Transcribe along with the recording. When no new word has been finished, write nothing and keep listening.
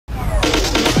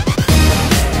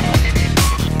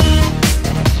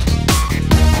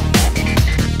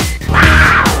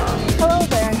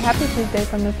Tuesday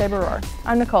from the Saber Roar.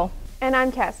 I'm Nicole. And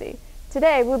I'm Cassie.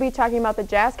 Today we'll be talking about the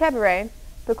Jazz Cabaret,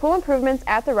 the cool improvements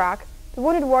at the Rock, the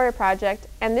Wounded Warrior Project,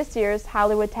 and this year's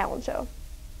Hollywood Talent Show.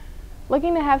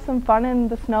 Looking to have some fun in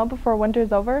the snow before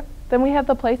winter's over? Then we have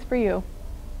the place for you.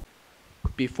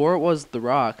 Before it was The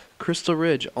Rock, Crystal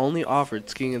Ridge only offered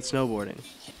skiing and snowboarding.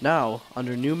 Now,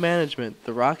 under new management,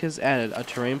 The Rock has added a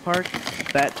terrain park,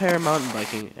 fat tire mountain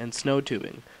biking, and snow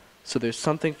tubing. So there's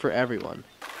something for everyone.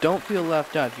 Don't feel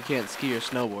left out if you can't ski or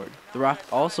snowboard. The Rock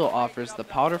also offers the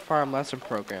Powder Farm Lesson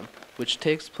Program, which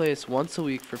takes place once a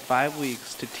week for 5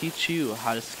 weeks to teach you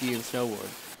how to ski and snowboard.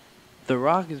 The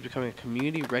Rock is becoming a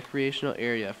community recreational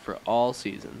area for all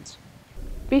seasons.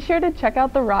 Be sure to check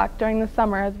out The Rock during the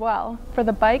summer as well for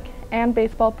the bike and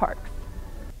baseball parks.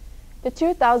 The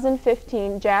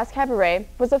 2015 Jazz Cabaret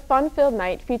was a fun-filled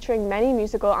night featuring many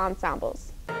musical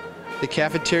ensembles. The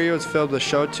cafeteria was filled with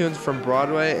show tunes from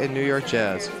Broadway and New York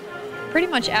Jazz. Pretty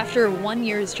much after 1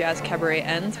 year's Jazz Cabaret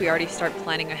ends, we already start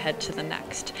planning ahead to the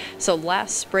next. So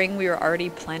last spring we were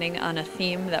already planning on a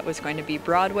theme that was going to be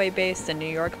Broadway-based and New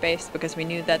York-based because we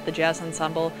knew that the Jazz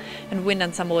Ensemble and Wind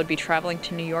Ensemble would be traveling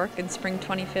to New York in spring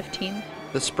 2015.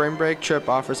 The spring break trip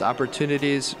offers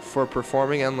opportunities for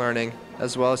performing and learning,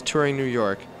 as well as touring New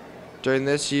York. During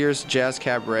this year's Jazz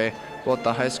Cabaret, both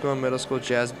the high school and middle school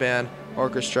jazz band,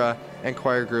 orchestra, and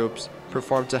choir groups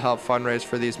perform to help fundraise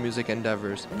for these music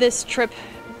endeavors. This trip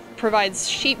provides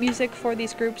sheet music for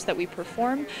these groups that we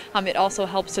perform. It also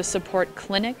helps to support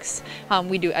clinics.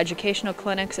 We do educational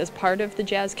clinics as part of the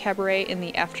Jazz Cabaret in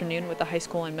the afternoon with the high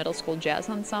school and middle school jazz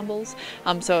ensembles.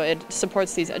 So it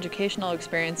supports these educational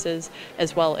experiences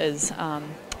as well as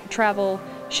travel,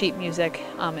 sheet music,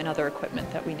 and other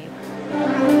equipment that we need.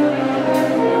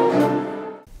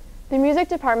 The music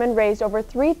department raised over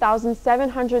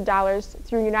 $3,700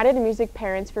 through United Music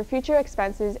Parents for future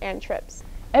expenses and trips.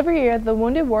 Every year, the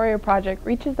Wounded Warrior Project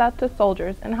reaches out to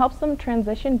soldiers and helps them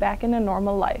transition back into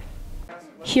normal life.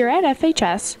 Here at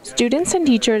FHS, students and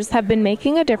teachers have been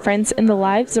making a difference in the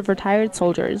lives of retired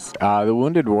soldiers. The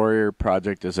Wounded Warrior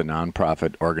Project is a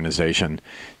nonprofit organization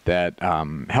that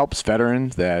helps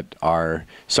veterans that are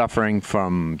suffering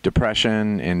from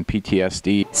depression and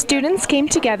PTSD. Students came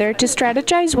together to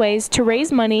strategize ways to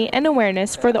raise money and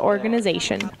awareness for the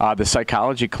organization. The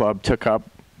Psychology Club took up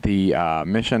the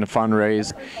mission to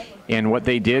fundraise, and what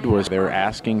they did was they were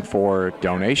asking for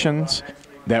donations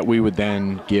that we would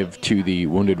then give to the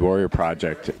Wounded Warrior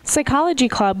Project. Psychology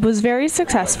Club was very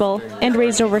successful and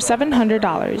raised over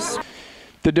 $700.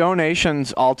 The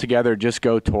donations altogether just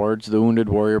go towards the Wounded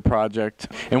Warrior Project.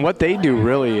 And what they do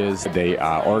really is they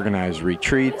organize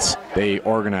retreats, they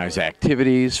organize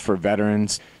activities for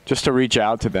veterans just to reach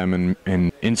out to them,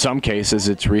 and in some cases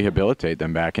it's rehabilitate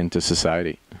them back into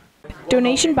society.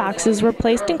 Donation boxes were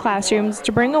placed in classrooms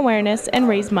to bring awareness and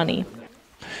raise money.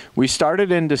 We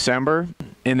started in December,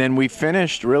 and then we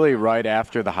finished really right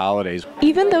after the holidays.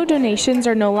 Even though donations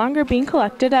are no longer being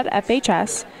collected at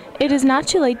FHS, it is not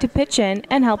too late to pitch in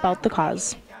and help out the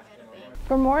cause.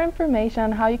 For more information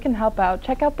on how you can help out,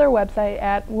 check out their website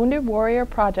at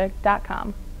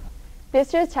woundedwarriorproject.com.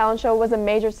 This year's talent show was a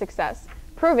major success,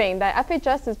 proving that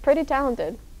FHS is pretty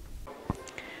talented.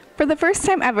 For the first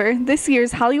time ever, this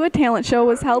year's Hollywood Talent Show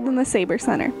was held in the Saber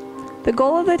Center. The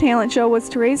goal of the talent show was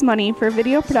to raise money for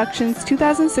Video Production's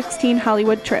 2016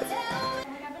 Hollywood trip.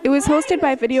 It was hosted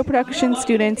by video production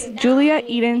students Julia,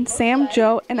 Eden, Sam,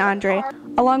 Joe, and Andre,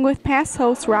 along with past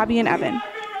hosts Robbie and Evan.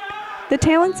 The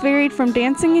talents varied from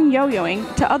dancing and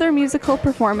yo-yoing to other musical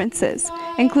performances,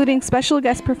 including special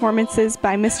guest performances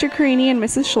by Mr. Carini and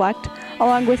Mrs. Schlecht,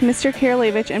 along with Mr.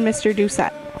 Karalevich and Mr.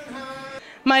 Doucette.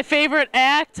 My favorite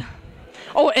act?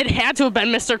 Oh, it had to have been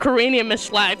Mr. Carini and Miss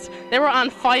Schlecht. They were on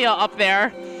fire up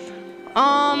there.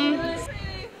 Oh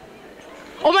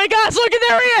my gosh, look at,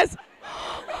 there he is!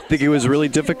 I think it was really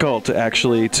difficult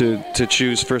actually to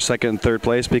choose first, second, and third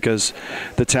place because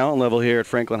the talent level here at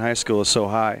Franklin High School is so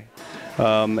high.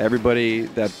 Everybody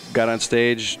that got on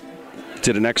stage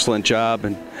did an excellent job,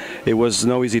 and it was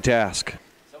no easy task.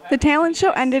 The talent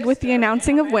show ended with the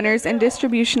announcing of winners and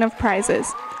distribution of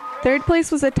prizes. Third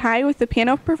place was a tie with the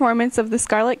piano performance of The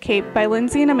Scarlet Cape by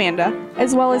Lindsay and Amanda,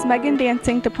 as well as Megan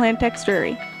dancing to Plantex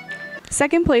Drury.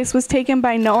 Second place was taken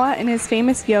by Noah and his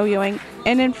famous yo-yoing,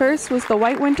 and in first was the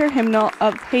White Winter Hymnal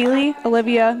of Haley,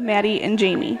 Olivia, Maddie, and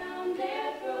Jamie.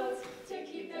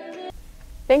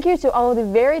 Thank you to all of the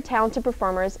very talented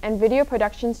performers and video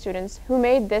production students who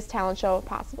made this talent show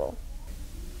possible.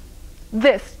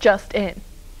 This just in.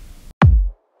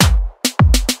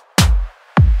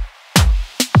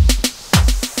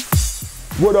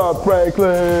 What up,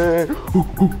 Franklin?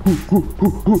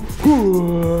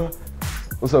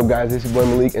 What's up, guys? It's your boy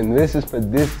Malik, and this is for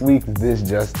this week's This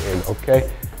Just In, okay?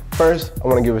 First, I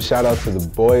want to give a shout out to the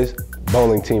boys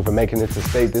bowling team for making it to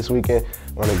state this weekend.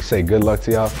 I want to say good luck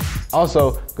to y'all.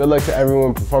 Also, good luck to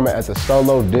everyone performing at the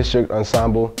Solo District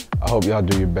Ensemble. I hope y'all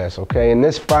do your best, okay? And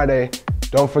this Friday,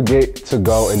 don't forget to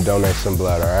go and donate some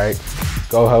blood, all right?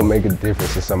 Go help make a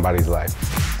difference in somebody's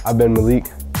life. I've been Malik.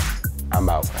 I'm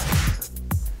out.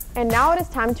 And now it is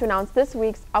time to announce this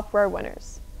week's Uproar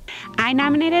winners. I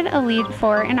nominated Elite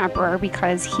for an Uproar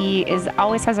because he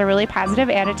always has a really positive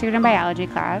attitude in biology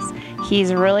class.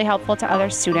 He's really helpful to other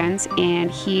students, and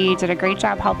he did a great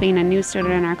job helping a new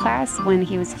student in our class when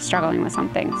he was struggling with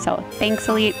something. So thanks,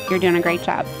 Elite. You're doing a great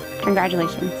job.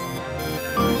 Congratulations.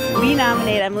 We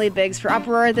nominate Emily Biggs for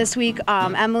Uproar this week.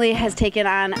 Emily has taken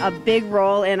on a big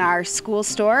role in our school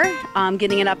store,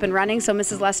 getting it up and running. So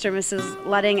Mrs. Lester, Mrs.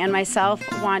 Ludding, and myself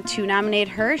want to nominate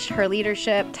her. Her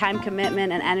leadership, time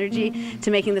commitment, and energy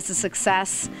to making this a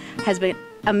success has been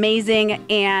amazing.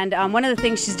 And one of the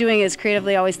things she's doing is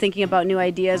creatively always thinking about new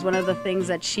ideas. One of the things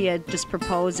that she had just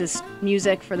proposed is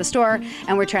music for the store,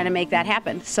 and we're trying to make that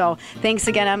happen. So thanks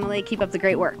again, Emily. Keep up the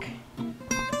great work.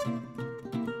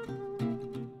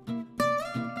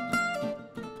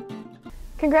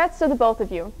 Congrats to the both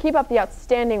of you. Keep up the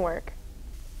outstanding work.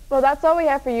 Well, that's all we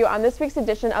have for you on this week's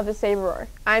edition of the Saber Roar.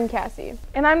 I'm Cassie.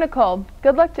 And I'm Nicole.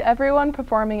 Good luck to everyone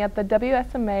performing at the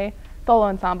WSMA Solo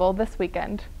Ensemble this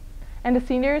weekend. And to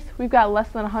seniors, we've got less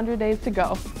than 100 days to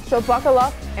go. So buckle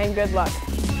up and good luck.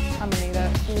 I'm gonna need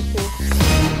it. Me too.